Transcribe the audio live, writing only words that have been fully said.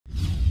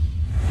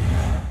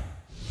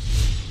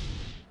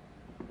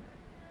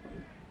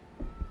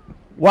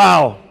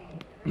Wow.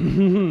 Are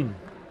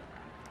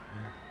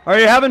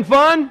you having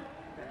fun?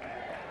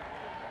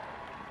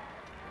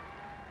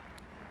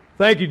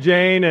 Thank you,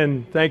 Jane,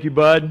 and thank you,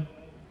 Bud.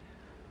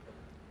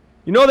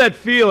 You know that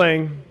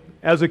feeling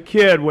as a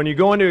kid when you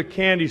go into a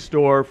candy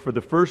store for the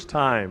first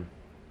time?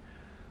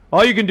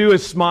 All you can do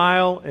is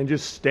smile and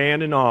just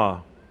stand in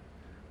awe.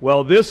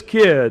 Well, this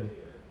kid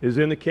is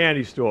in the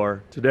candy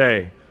store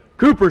today,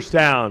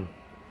 Cooperstown,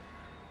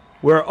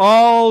 where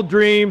all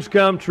dreams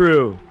come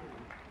true.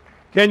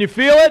 Can you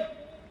feel it?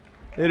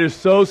 It is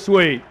so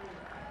sweet.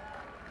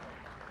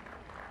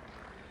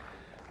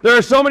 There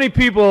are so many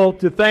people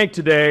to thank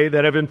today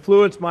that have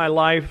influenced my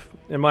life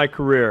and my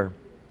career.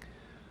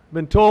 I've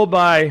been told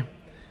by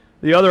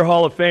the other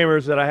Hall of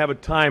Famers that I have a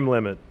time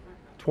limit,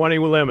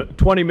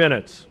 20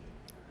 minutes.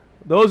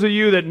 Those of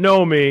you that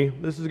know me,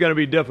 this is going to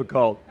be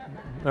difficult,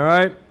 all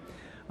right?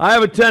 I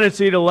have a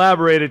tendency to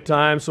elaborate at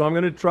times, so I'm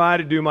going to try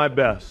to do my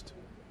best.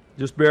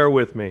 Just bear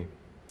with me.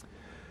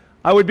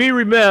 I would be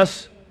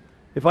remiss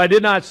if I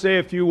did not say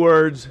a few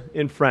words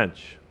in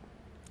French.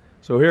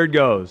 So here it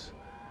goes.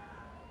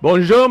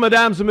 Bonjour,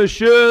 mesdames et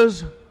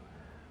messieurs,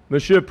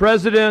 monsieur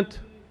président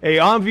et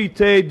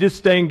invité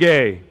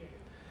distingué.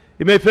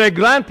 Il me fait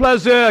grand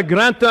plaisir,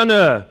 grand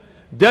honneur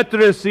d'être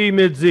ici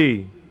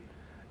midi.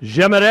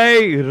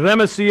 J'aimerais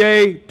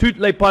remercier tous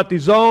les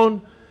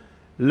partisans,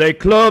 les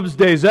clubs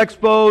des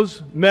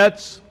Expos,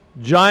 Mets,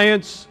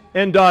 Giants,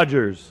 and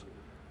Dodgers.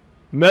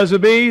 Mes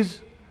amis,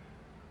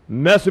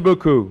 merci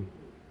beaucoup.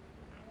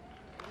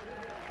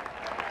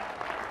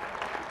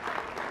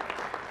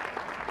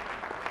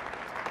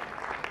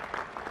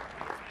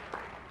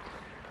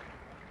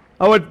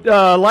 I would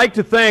like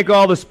to thank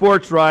all the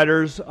sports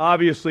writers,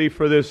 obviously,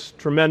 for this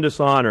tremendous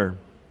honor.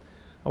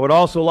 I would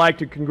also like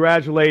to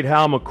congratulate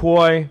Hal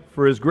McCoy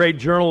for his great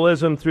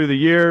journalism through the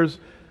years,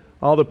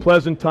 all the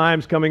pleasant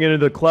times coming into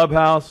the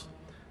clubhouse,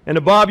 and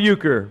to Bob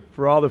Uecker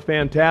for all the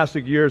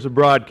fantastic years of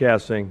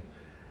broadcasting.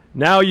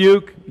 Now,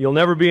 Uke, you'll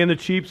never be in the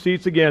cheap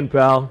seats again,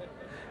 pal,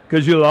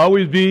 because you'll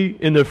always be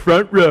in the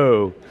front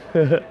row.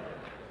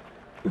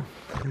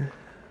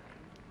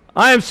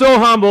 I am so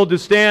humbled to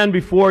stand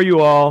before you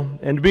all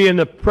and to be in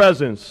the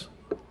presence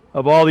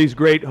of all these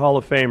great Hall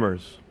of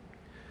Famers.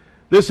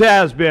 This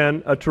has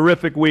been a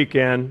terrific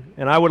weekend,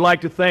 and I would like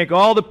to thank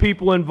all the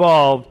people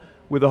involved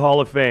with the Hall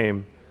of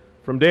Fame,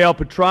 from Dale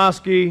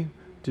Petrosky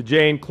to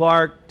Jane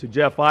Clark to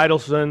Jeff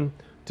Idelson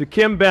to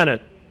Kim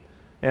Bennett,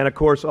 and of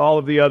course all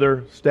of the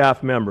other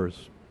staff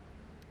members.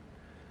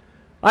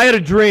 I had a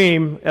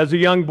dream as a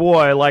young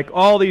boy, like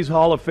all these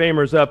Hall of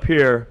Famers up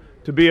here,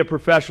 to be a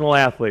professional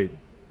athlete.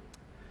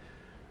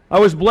 I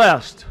was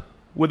blessed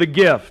with a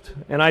gift,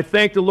 and I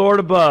thank the Lord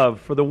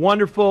above for the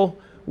wonderful,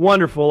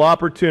 wonderful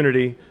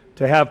opportunity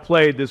to have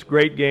played this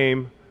great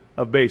game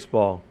of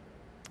baseball.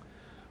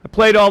 I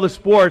played all the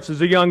sports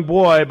as a young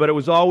boy, but it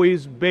was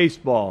always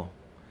baseball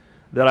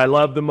that I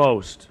loved the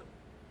most.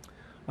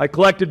 I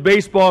collected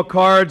baseball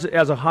cards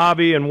as a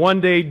hobby and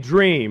one day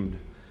dreamed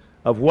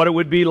of what it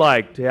would be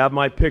like to have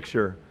my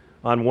picture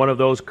on one of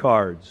those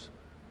cards.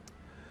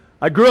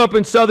 I grew up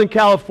in Southern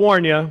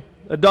California,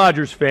 a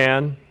Dodgers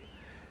fan,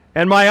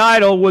 and my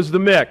idol was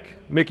the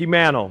Mickey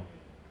Mantle.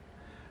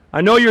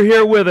 I know you're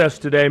here with us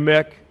today,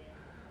 Mick,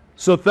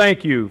 so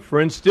thank you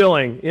for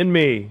instilling in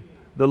me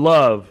the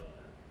love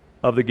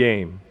of the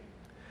game.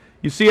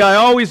 You see, I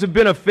always have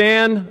been a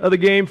fan of the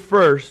game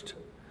first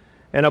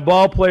and a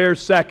ball player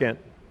second.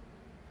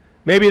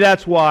 Maybe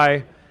that's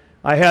why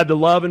I had the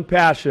love and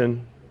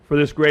passion for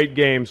this great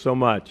game so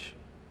much.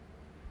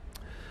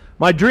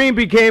 My dream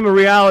became a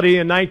reality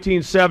in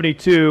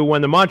 1972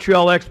 when the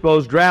Montreal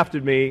Expos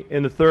drafted me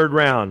in the 3rd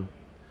round.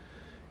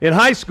 In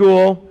high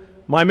school,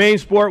 my main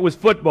sport was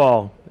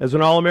football as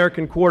an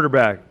All-American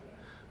quarterback.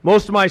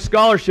 Most of my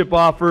scholarship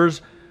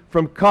offers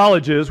from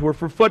colleges were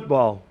for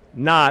football,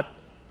 not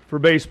for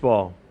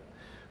baseball.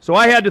 So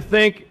I had to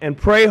think and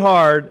pray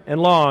hard and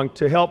long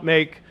to help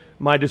make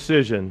my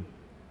decision.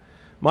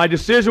 My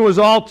decision was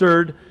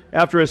altered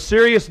after a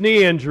serious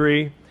knee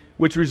injury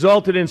which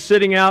resulted in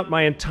sitting out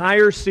my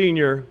entire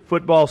senior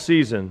football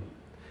season.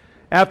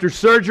 After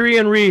surgery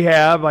and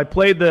rehab, I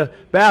played the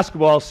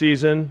basketball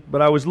season,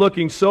 but I was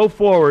looking so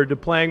forward to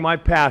playing my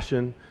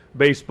passion,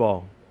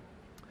 baseball.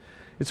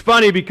 It's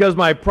funny because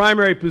my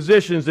primary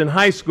positions in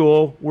high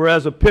school were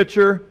as a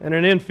pitcher and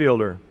an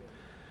infielder.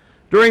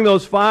 During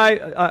those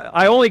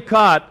I only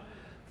caught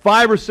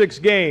 5 or 6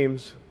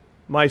 games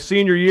my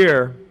senior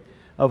year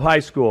of high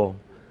school.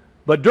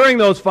 But during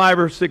those 5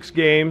 or 6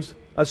 games,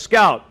 a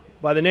scout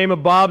by the name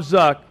of Bob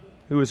Zuck,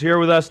 who is here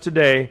with us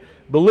today,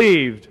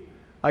 believed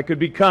I could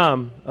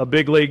become a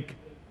big league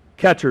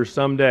catcher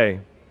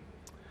someday.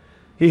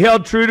 He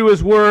held true to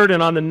his word,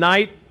 and on the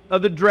night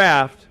of the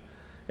draft,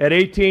 at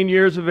 18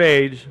 years of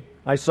age,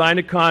 I signed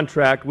a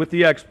contract with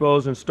the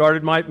Expos and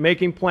started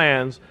making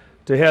plans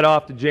to head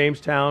off to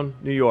Jamestown,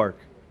 New York.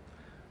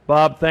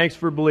 Bob, thanks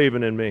for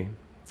believing in me.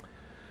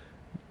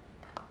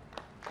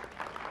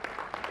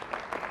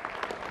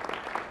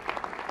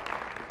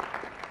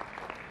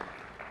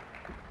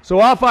 So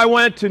off I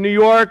went to New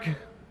York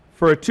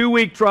for a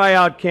 2-week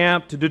tryout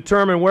camp to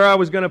determine where I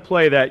was going to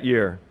play that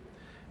year.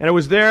 And it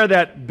was there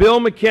that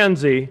Bill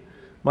McKenzie,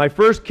 my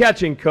first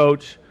catching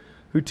coach,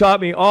 who taught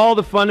me all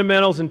the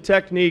fundamentals and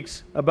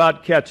techniques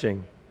about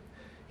catching.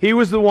 He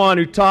was the one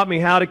who taught me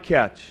how to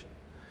catch.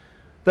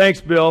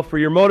 Thanks, Bill, for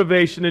your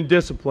motivation and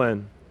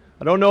discipline.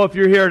 I don't know if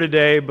you're here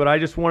today, but I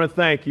just want to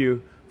thank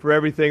you for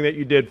everything that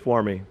you did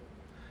for me.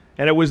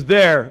 And it was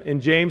there in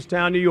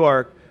Jamestown, New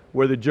York,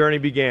 where the journey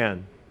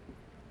began.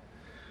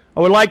 I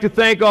would like to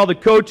thank all the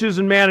coaches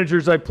and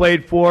managers I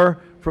played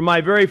for, from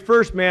my very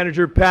first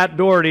manager, Pat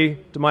Doherty,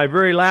 to my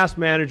very last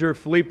manager,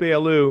 Felipe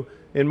Alou,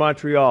 in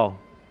Montreal.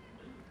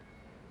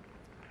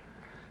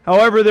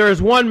 However, there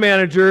is one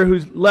manager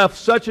who's left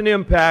such an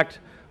impact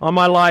on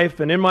my life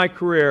and in my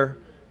career,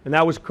 and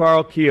that was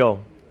Carl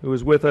Keel, who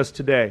is with us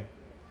today.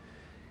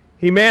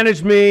 He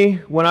managed me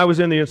when I was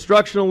in the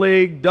Instructional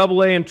League,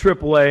 AA and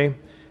AAA,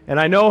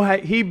 and I know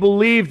he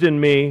believed in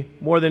me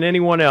more than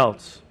anyone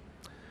else.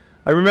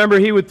 I remember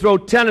he would throw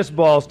tennis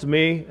balls to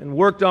me and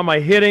worked on my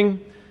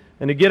hitting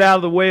and to get out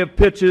of the way of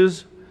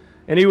pitches,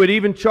 and he would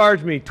even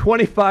charge me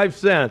 25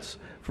 cents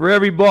for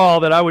every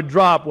ball that I would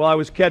drop while I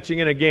was catching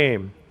in a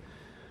game.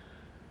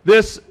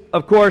 This,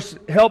 of course,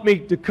 helped me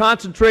to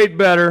concentrate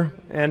better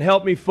and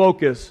helped me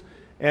focus.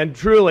 And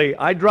truly,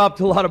 I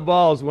dropped a lot of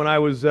balls when I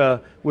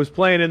was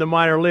playing in the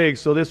minor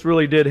leagues, so this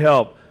really did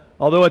help.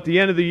 Although at the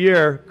end of the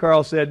year,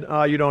 Carl said,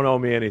 you don't owe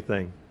me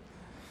anything.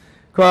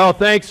 Carl,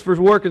 thanks for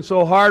working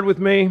so hard with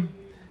me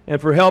and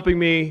for helping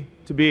me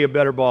to be a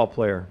better ball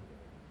player.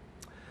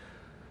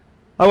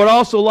 I would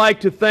also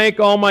like to thank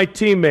all my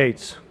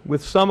teammates,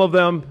 with some of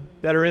them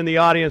that are in the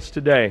audience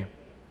today.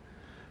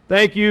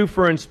 Thank you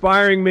for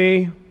inspiring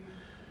me,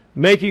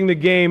 making the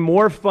game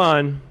more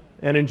fun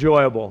and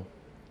enjoyable.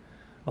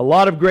 A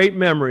lot of great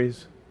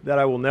memories that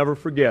I will never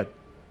forget.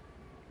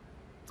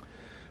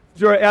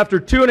 After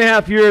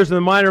 2.5 years in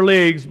the minor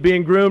leagues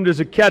being groomed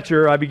as a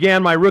catcher, I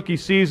began my rookie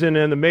season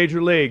in the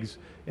major leagues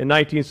in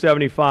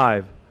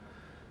 1975.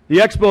 The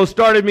Expos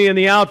started me in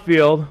the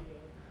outfield.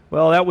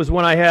 Well, that was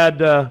when I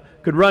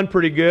could run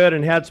pretty good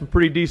and had some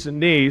pretty decent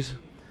knees.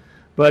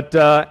 But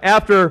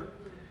after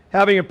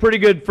having a pretty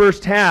good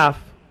first half,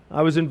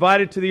 I was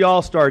invited to the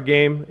All-Star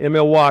game in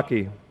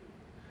Milwaukee.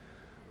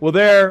 Well,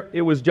 there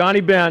it was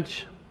Johnny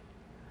Bench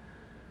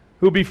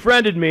who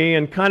befriended me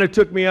and kind of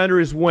took me under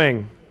his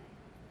wing.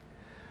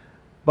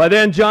 By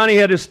then, Johnny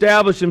had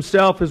established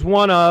himself as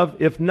one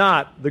of, if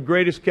not, the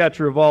greatest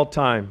catcher of all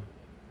time.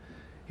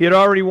 He had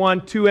already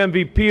won 2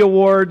 MVP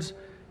awards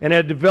and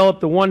had developed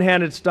the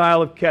one-handed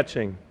style of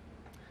catching,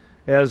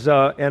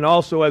 and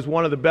also as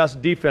one of the best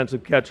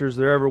defensive catchers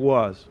there ever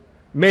was.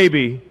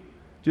 Maybe,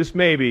 just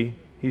maybe,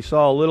 he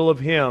saw a little of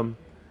him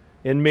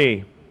in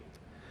me.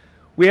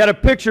 We had a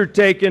picture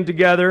taken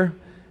together,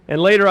 and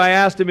later I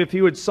asked him if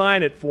he would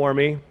sign it for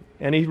me,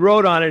 and he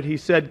wrote on it, he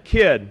said,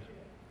 "Kid,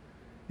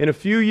 in a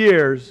few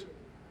years,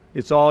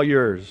 it's all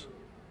yours."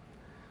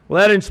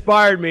 Well, that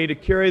inspired me to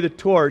carry the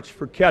torch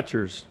for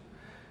catchers,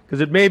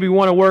 because it made me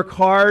want to work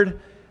hard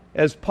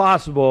as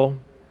possible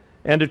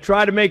and to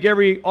try to make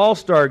every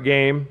All-Star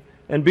game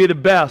and be the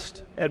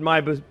best at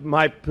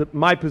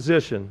my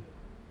position.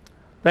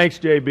 Thanks,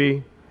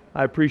 JB.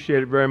 I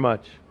appreciate it very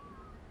much.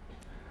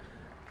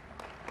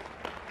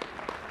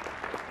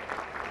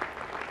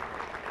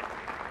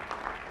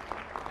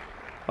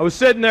 I was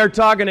sitting there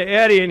talking to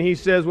Eddie, and he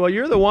says, well,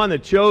 you're the one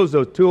that chose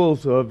those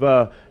tools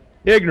of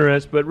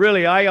ignorance, but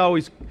really I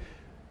always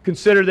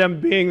consider them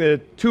being the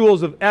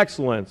tools of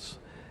excellence.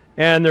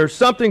 And there's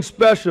something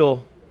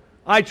special,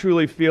 I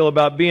truly feel,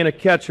 about being a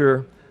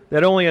catcher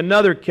that only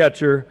another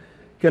catcher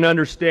can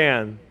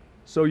understand.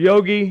 So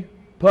Yogi,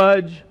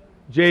 Pudge,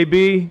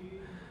 JB,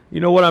 you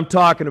know what I'm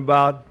talking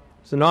about.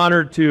 It's an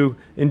honor to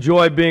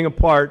enjoy being a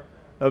part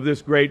of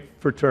this great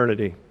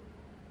fraternity.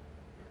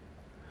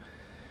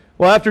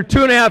 Well, after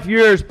 2.5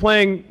 years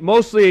playing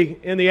mostly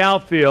in the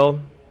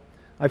outfield,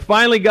 I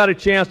finally got a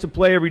chance to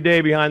play every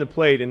day behind the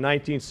plate in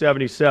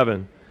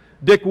 1977.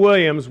 Dick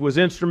Williams was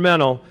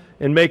instrumental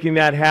in making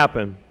that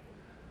happen.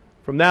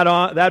 From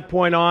that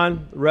point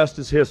on, the rest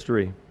is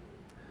history.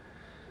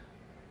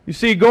 You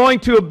see,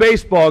 going to a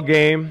baseball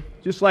game,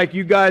 just like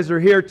you guys are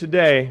here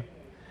today,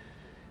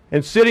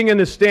 and sitting in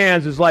the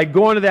stands is like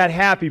going to that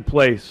happy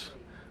place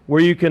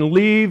where you can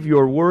leave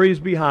your worries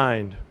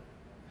behind.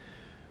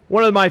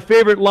 One of my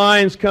favorite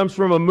lines comes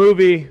from a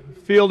movie,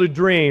 Field of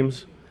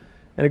Dreams,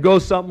 and it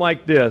goes something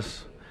like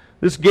this.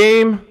 This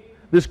game,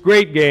 this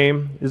great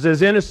game, is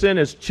as innocent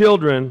as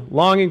children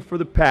longing for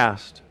the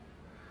past.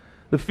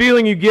 The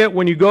feeling you get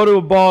when you go to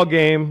a ball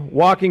game,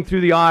 walking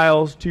through the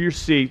aisles to your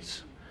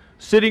seats,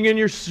 sitting in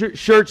your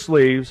shirt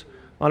sleeves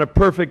on a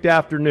perfect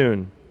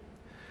afternoon.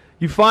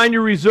 You find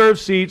your reserve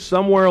seats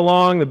somewhere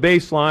along the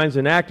baselines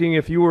and acting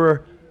if you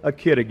were a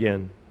kid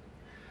again.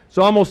 It's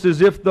almost as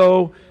if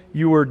though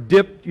you were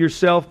dipped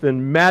yourself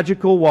in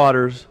magical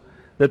waters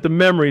that the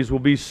memories will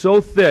be so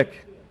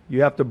thick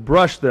you have to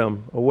brush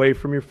them away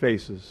from your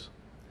faces.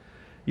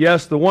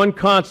 Yes, the one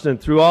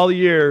constant through all the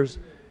years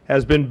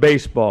has been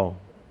baseball.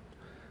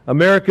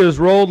 America has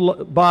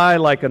rolled by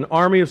like an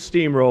army of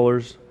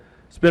steamrollers.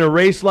 It's been a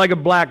race like a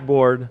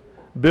blackboard,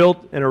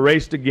 built and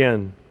erased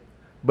again.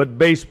 But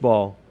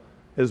baseball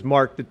has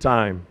marked the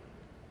time,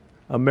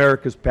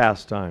 America's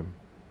pastime.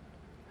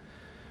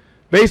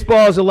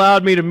 Baseball has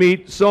allowed me to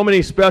meet so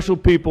many special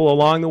people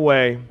along the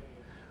way.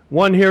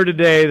 One here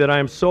today that I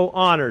am so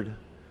honored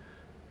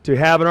to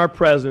have in our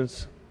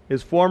presence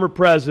is former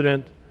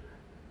President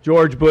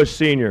George Bush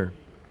Sr.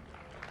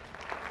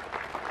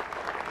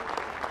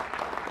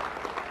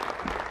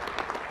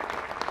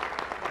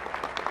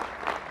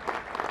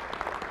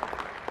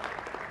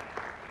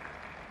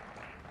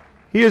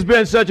 He has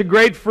been such a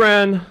great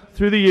friend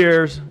through the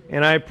years,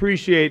 and I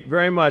appreciate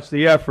very much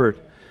the effort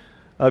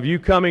of you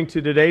coming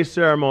to today's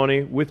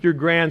ceremony with your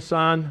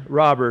grandson,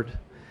 Robert.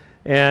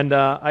 And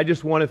I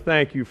just want to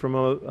thank you from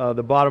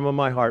the bottom of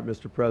my heart,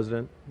 Mr.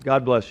 President.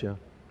 God bless you.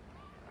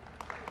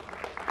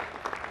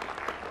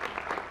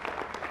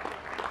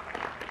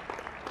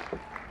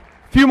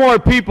 A few more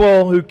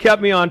people who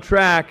kept me on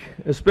track,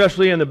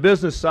 especially in the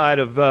business side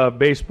of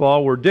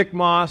baseball, were Dick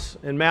Moss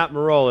and Matt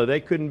Marola.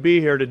 They couldn't be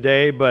here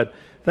today, but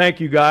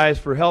thank you guys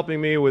for helping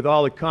me with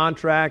all the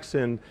contracts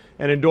and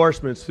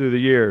endorsements through the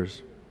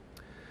years.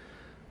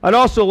 I'd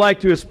also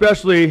like to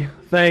especially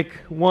thank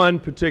one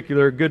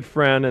particular good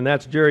friend, and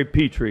that's Jerry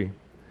Petrie,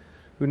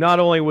 who not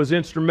only was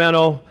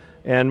instrumental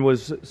and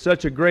was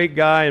such a great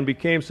guy and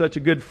became such a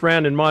good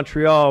friend in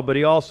Montreal, but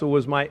he also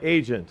was my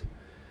agent.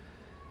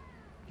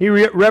 He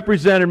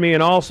represented me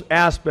in all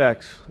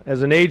aspects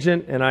as an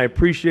agent, and I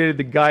appreciated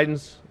the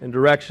guidance and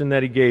direction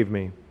that he gave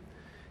me.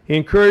 He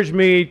encouraged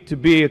me to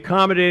be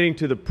accommodating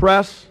to the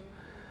press,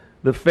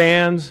 the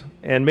fans,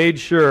 and made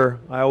sure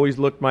I always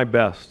looked my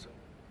best.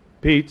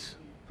 Pete,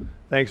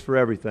 thanks for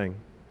everything.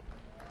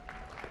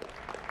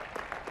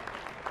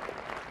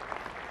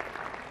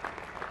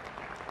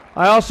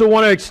 I also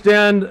want to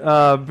extend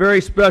a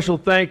very special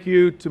thank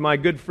you to my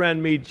good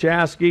friend Meade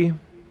Chaskey.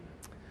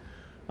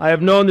 I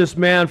have known this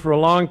man for a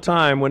long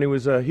time when he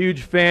was a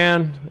huge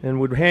fan and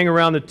would hang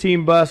around the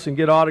team bus and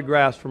get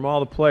autographs from all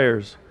the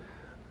players.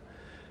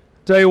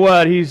 Tell you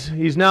what,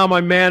 he's now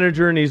my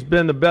manager, and he's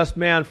been the best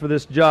man for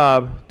this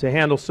job to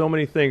handle so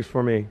many things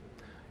for me.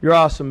 You're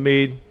awesome,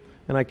 Meade,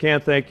 and I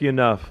can't thank you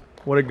enough.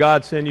 What a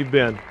godsend you've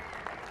been.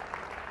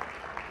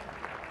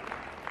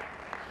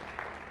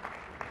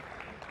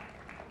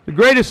 The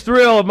greatest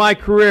thrill of my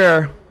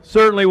career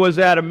certainly was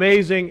that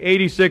amazing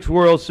 '86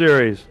 World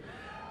Series.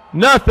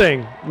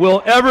 Nothing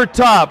will ever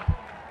top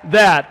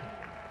that,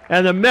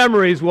 and the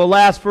memories will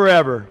last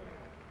forever.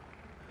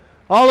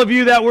 All of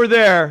you that were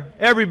there,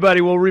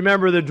 everybody will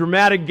remember the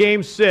dramatic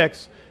Game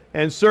 6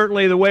 and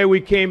certainly the way we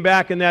came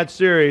back in that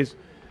series.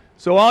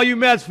 So all you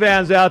Mets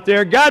fans out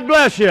there, God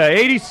bless you,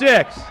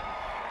 '86.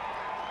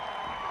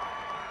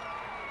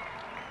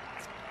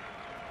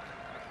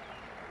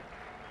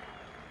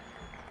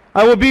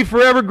 I will be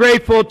forever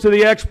grateful to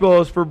the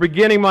Expos for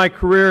beginning my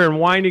career and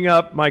winding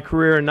up my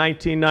career in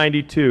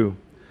 1992.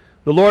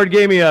 The Lord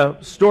gave me a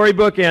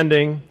storybook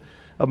ending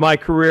of my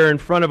career in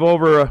front of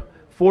over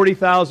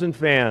 40,000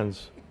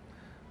 fans.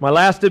 My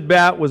last at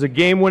bat was a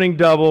game-winning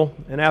double,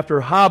 and after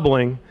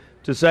hobbling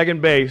to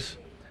second base,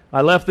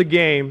 I left the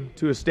game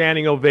to a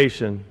standing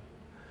ovation.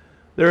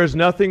 There is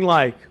nothing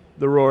like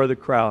the roar of the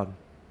crowd.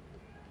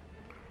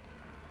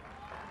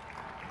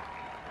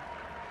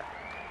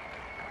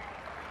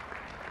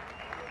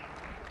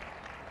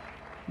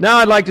 Now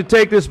I'd like to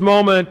take this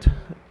moment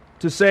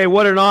to say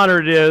what an honor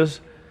it is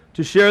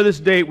to share this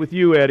date with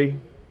you, Eddie.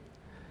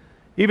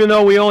 Even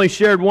though we only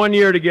shared 1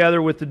 year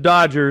together with the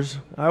Dodgers,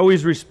 I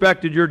always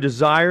respected your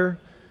desire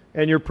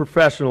and your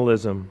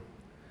professionalism.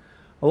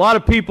 A lot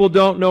of people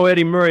don't know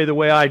Eddie Murray the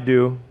way I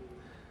do,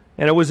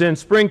 and it was in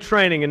spring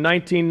training in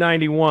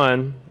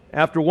 1991.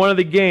 After one of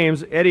the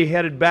games, Eddie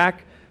headed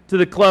back to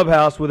the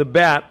clubhouse with a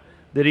bat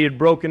that he had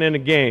broken in a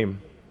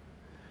game.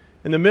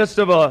 In the midst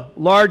of a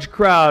large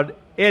crowd,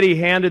 Eddie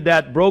handed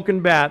that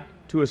broken bat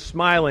to a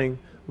smiling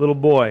little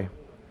boy.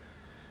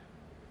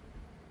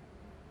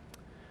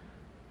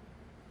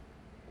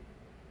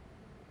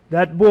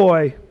 That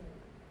boy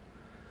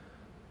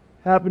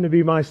happened to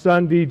be my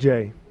son,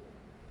 DJ.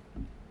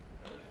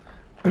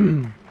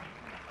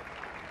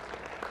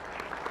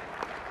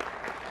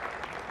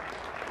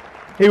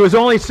 He was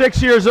only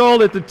 6 years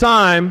old at the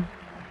time,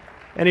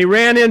 and he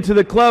ran into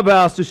the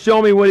clubhouse to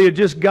show me what he had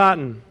just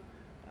gotten.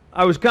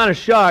 I was kind of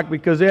shocked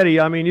because, Eddie,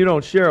 I mean, you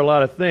don't share a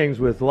lot of things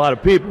with a lot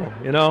of people,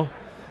 you know?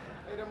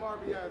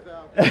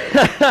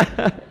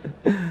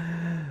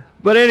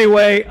 But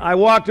anyway, I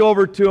walked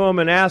over to him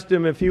and asked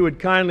him if he would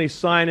kindly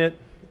sign it,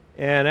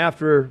 and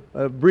after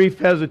a brief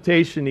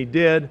hesitation, he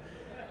did.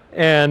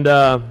 And,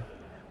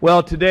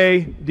 well,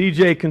 today,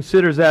 DJ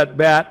considers that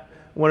bat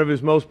one of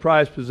his most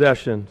prized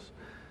possessions.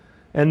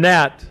 And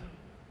that,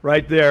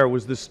 right there,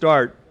 was the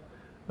start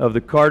of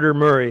the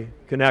Carter-Murray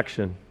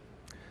connection.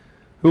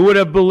 Who would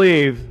have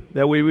believed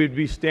that we would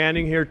be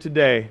standing here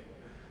today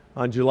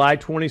on July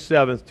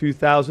 27th,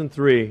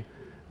 2003,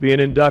 being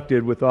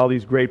inducted with all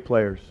these great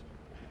players?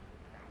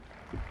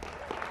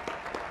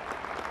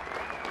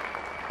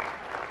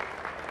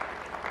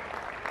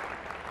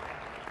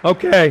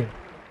 Okay,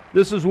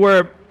 this is where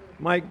it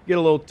might get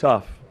a little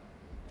tough.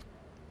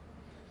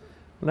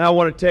 Now I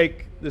want to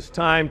take this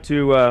time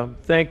to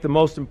thank the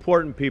most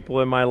important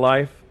people in my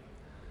life.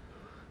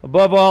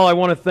 Above all, I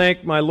want to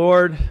thank my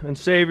Lord and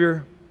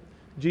Savior,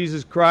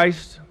 Jesus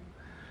Christ.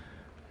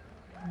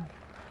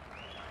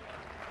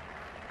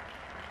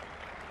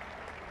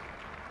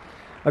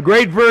 A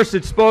great verse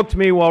that spoke to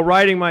me while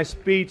writing my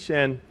speech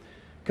and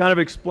kind of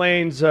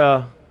explains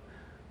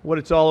what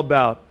it's all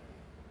about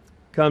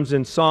comes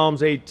in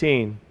Psalms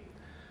 18.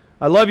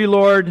 I love you,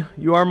 Lord.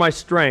 You are my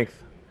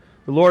strength.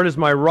 The Lord is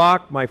my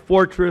rock, my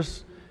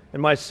fortress, and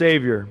my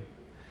Savior.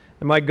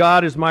 And my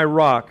God is my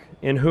rock,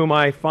 in whom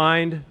I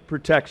find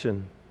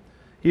protection.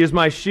 He is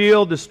my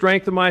shield, the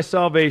strength of my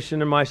salvation,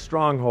 and my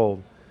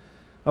stronghold.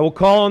 I will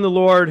call on the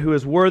Lord, who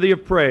is worthy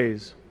of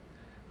praise.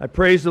 I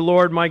praise the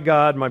Lord, my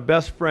God, my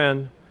best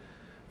friend,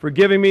 for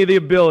giving me the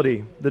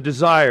ability, the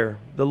desire,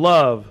 the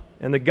love,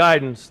 and the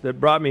guidance that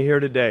brought me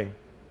here today.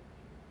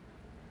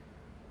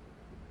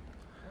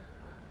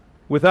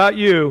 Without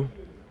you,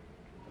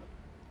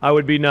 I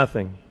would be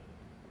nothing.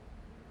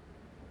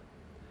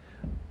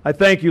 I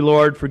thank you,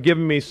 Lord, for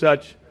giving me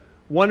such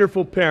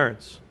wonderful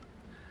parents.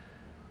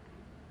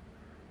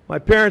 My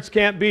parents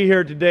can't be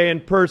here today in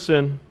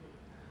person,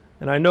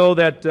 and I know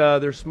that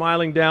they're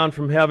smiling down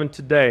from heaven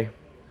today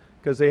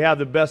because they have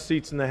the best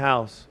seats in the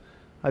house.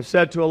 I've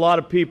said to a lot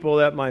of people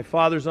that my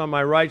father's on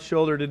my right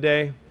shoulder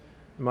today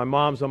and my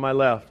mom's on my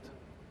left.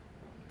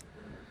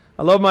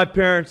 I love my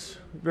parents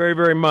very,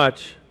 very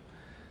much.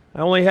 I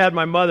only had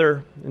my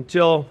mother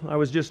until I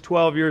was just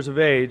 12 years of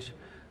age,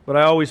 but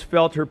I always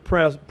felt her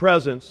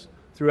presence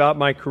throughout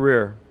my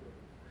career.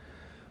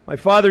 My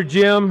father,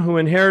 Jim, who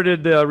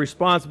inherited the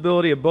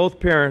responsibility of both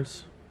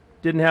parents,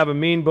 didn't have a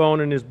mean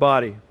bone in his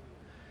body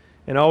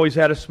and always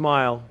had a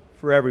smile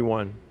for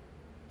everyone.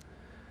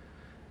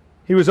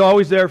 He was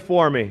always there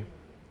for me.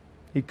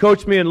 He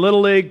coached me in Little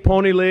League,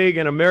 Pony League,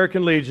 and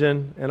American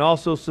Legion, and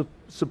also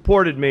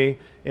supported me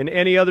in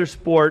any other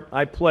sport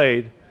I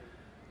played,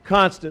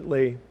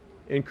 constantly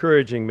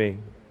encouraging me.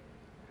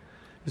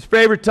 His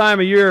favorite time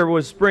of year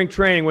was spring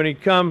training when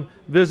he'd come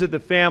visit the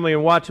family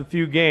and watch a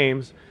few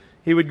games.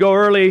 He would go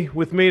early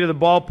with me to the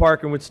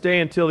ballpark and would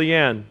stay until the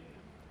end.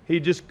 He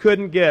just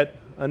couldn't get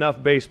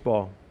enough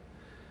baseball.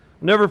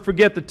 I'll never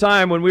forget the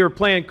time when we were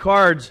playing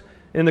cards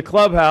in the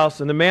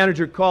clubhouse and the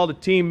manager called a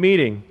team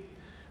meeting.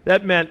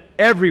 That meant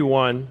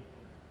everyone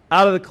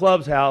out of the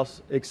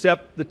clubhouse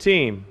except the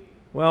team.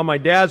 Well, my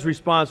dad's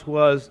response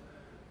was,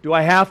 "Do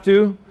I have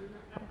to?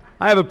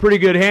 I have a pretty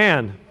good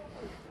hand."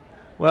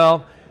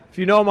 Well, if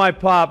you know my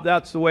pop,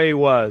 that's the way he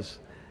was.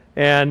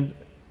 And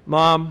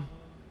Mom,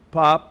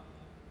 Pop,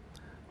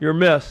 you're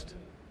missed,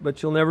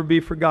 but you'll never be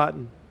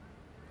forgotten.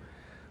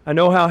 I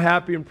know how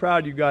happy and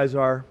proud you guys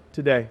are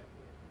today.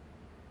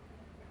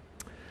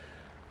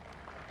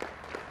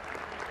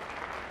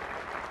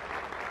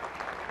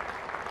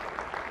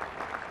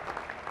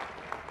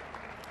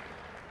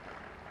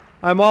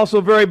 I'm also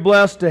very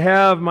blessed to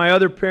have my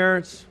other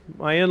parents,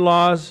 my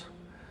in-laws,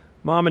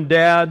 Mom and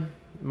Dad,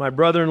 and my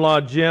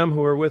brother-in-law Jim,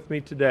 who are with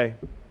me today.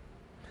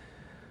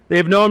 They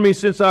have known me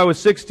since I was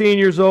 16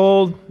 years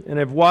old and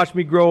have watched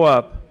me grow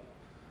up.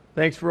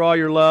 Thanks for all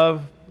your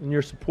love and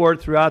your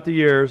support throughout the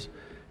years,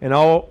 and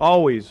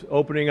always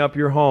opening up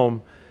your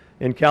home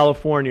in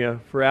California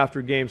for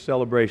after-game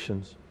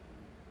celebrations.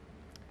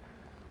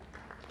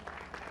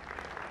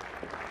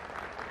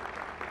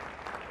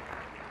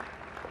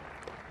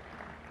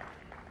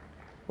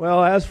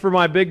 Well, as for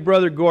my big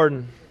brother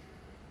Gordon,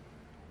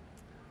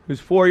 who's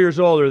 4 years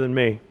older than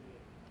me,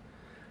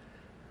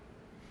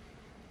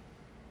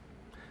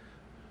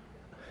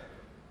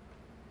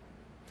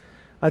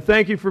 I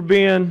thank you for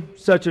being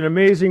such an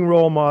amazing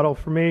role model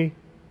for me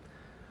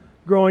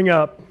growing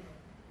up.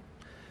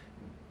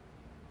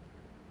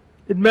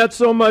 It meant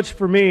so much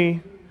for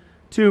me,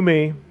 to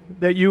me,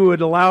 that you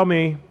would allow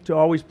me to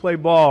always play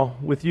ball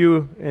with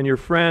you and your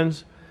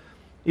friends,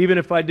 even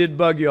if I did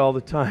bug you all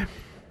the time.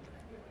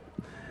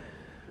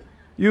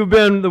 You've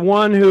been the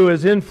one who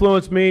has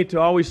influenced me to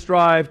always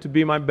strive to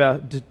be my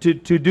best, to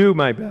do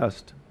my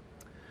best.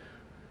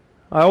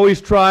 I always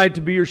tried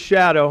to be your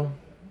shadow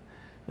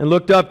and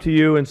looked up to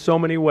you in so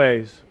many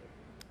ways.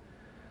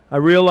 I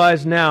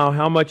realize now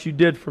how much you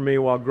did for me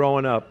while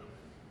growing up.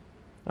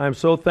 I am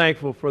so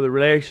thankful for the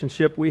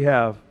relationship we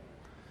have.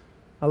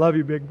 I love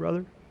you, big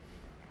brother.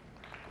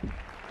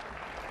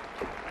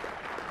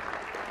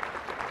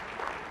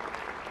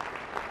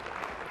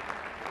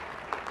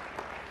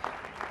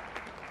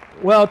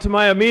 Well, to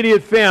my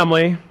immediate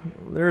family,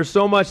 there is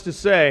so much to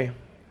say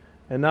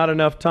and not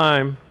enough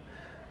time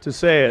to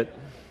say it.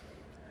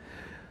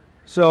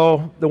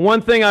 So the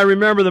one thing I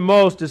remember the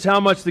most is how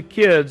much the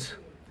kids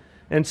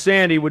and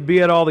Sandy would be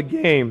at all the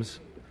games.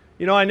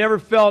 You know, I never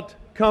felt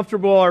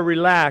comfortable or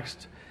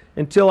relaxed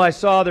until I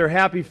saw their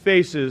happy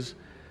faces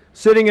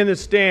sitting in the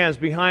stands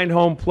behind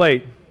home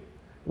plate.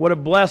 What a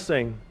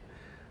blessing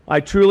I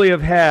truly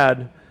have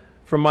had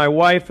from my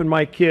wife and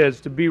my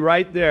kids to be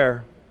right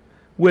there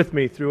with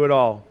me through it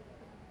all.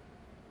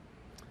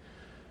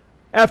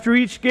 After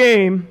each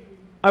game,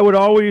 I would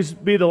always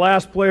be the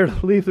last player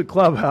to leave the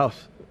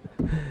clubhouse.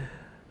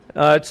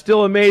 It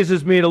still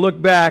amazes me to look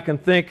back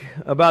and think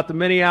about the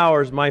many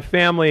hours my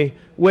family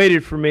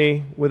waited for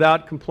me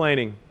without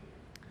complaining.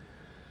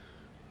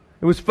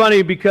 It was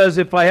funny because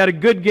if I had a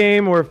good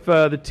game or if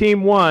the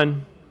team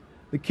won,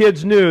 the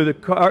kids knew the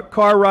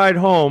car ride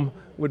home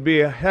would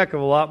be a heck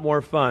of a lot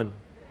more fun.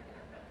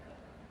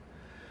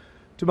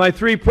 To my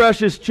three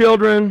precious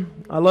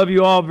children, I love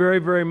you all very,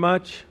 very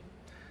much,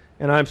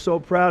 and I'm so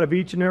proud of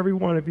each and every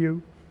one of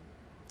you.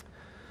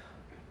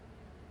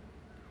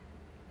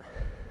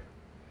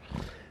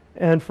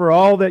 And for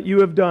all that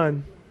you have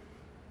done,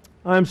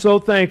 I'm so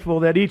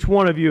thankful that each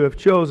one of you have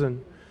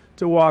chosen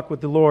to walk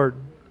with the Lord.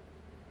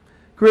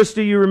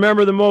 Christy, you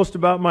remember the most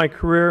about my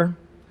career,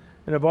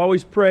 and have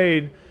always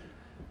prayed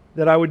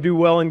that I would do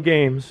well in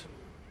games.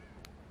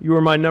 You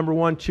were my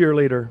 #1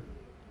 cheerleader.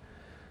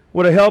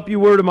 What a help you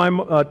were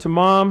to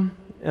Mom,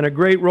 and a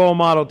great role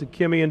model to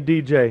Kimmy and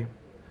DJ.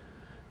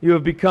 You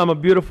have become a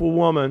beautiful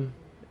woman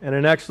and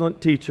an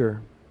excellent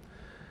teacher.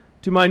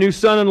 To my new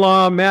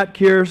son-in-law, Matt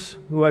Kearse,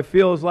 who I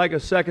feel is like a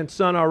second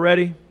son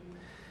already,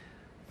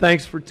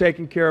 thanks for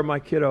taking care of my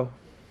kiddo.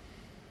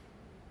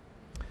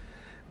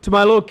 To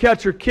my little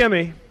catcher,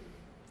 Kimmy,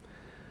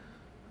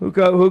 who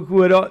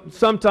would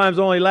sometimes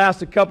only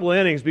last a couple of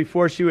innings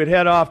before she would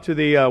head off to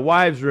the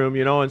wives' room,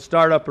 and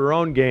start up her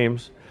own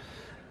games.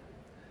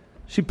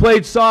 She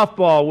played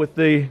softball with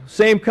the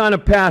same kind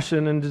of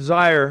passion and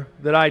desire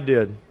that I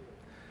did.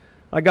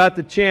 I got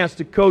the chance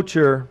to coach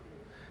her,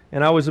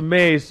 and I was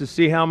amazed to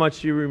see how much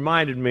she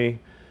reminded me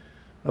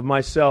of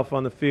myself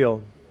on the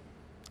field.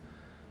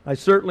 I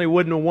certainly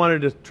wouldn't have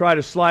wanted to try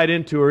to slide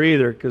into her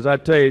either, because I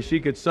tell you, she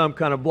could some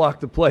kind of block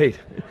the plate.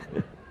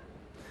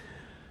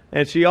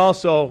 And she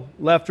also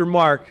left her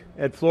mark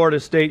at Florida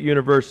State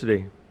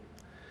University.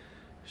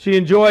 She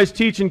enjoys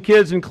teaching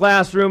kids in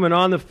classroom and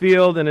on the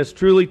field, and has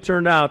truly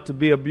turned out to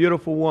be a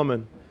beautiful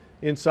woman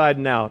inside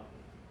and out.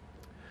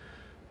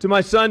 To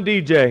my son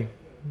DJ,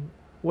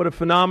 what a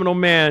phenomenal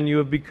man you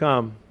have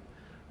become.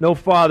 No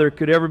father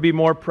could ever be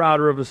more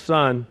prouder of a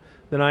son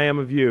than I am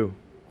of you.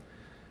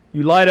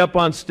 You light up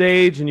on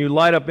stage, and you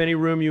light up any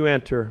room you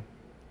enter.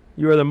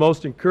 You are the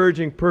most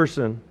encouraging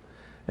person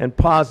and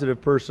positive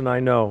person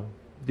I know.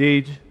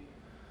 Deej,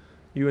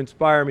 you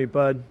inspire me,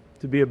 bud,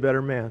 to be a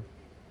better man.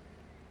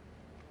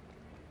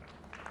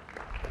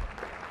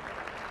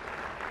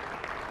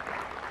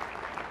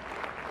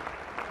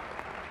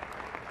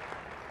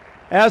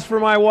 As for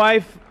my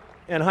wife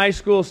and high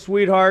school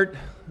sweetheart,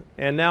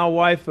 and now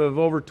wife of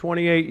over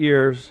 28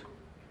 years,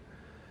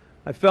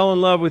 I fell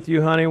in love with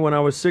you, honey, when I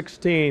was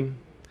 16,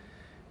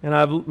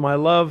 and my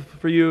love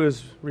for you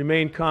has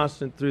remained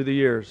constant through the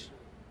years.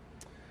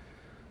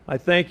 I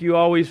thank you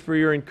always for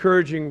your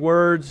encouraging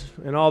words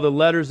and all the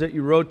letters that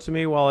you wrote to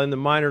me while in the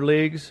minor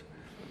leagues,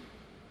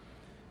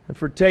 and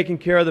for taking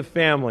care of the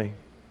family,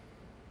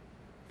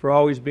 for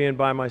always being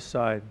by my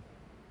side.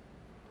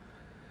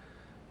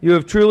 You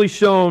have truly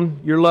shown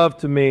your love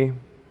to me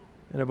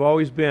and have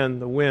always been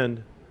the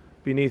wind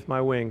beneath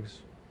my wings.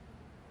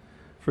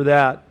 For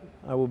that,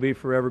 I will be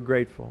forever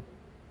grateful.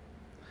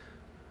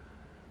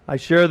 I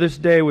share this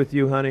day with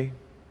you, honey,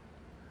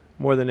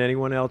 more than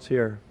anyone else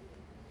here.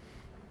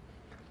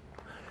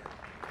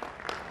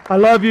 I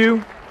love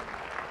you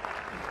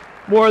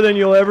more than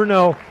you'll ever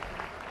know.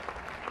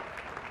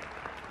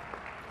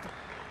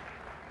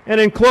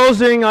 And in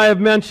closing, I have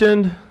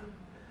mentioned,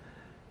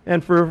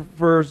 and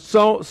for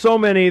so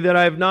many that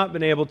I have not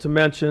been able to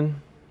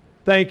mention,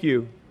 thank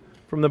you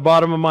from the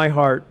bottom of my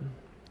heart.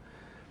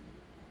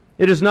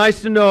 It is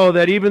nice to know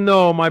that even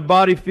though my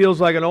body feels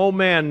like an old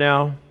man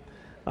now,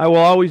 I will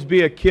always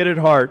be a kid at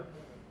heart.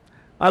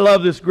 I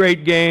love this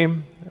great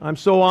game. I'm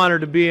so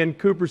honored to be in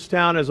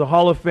Cooperstown as a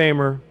Hall of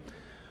Famer.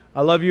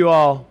 I love you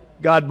all.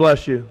 God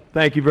bless you.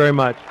 Thank you very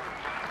much.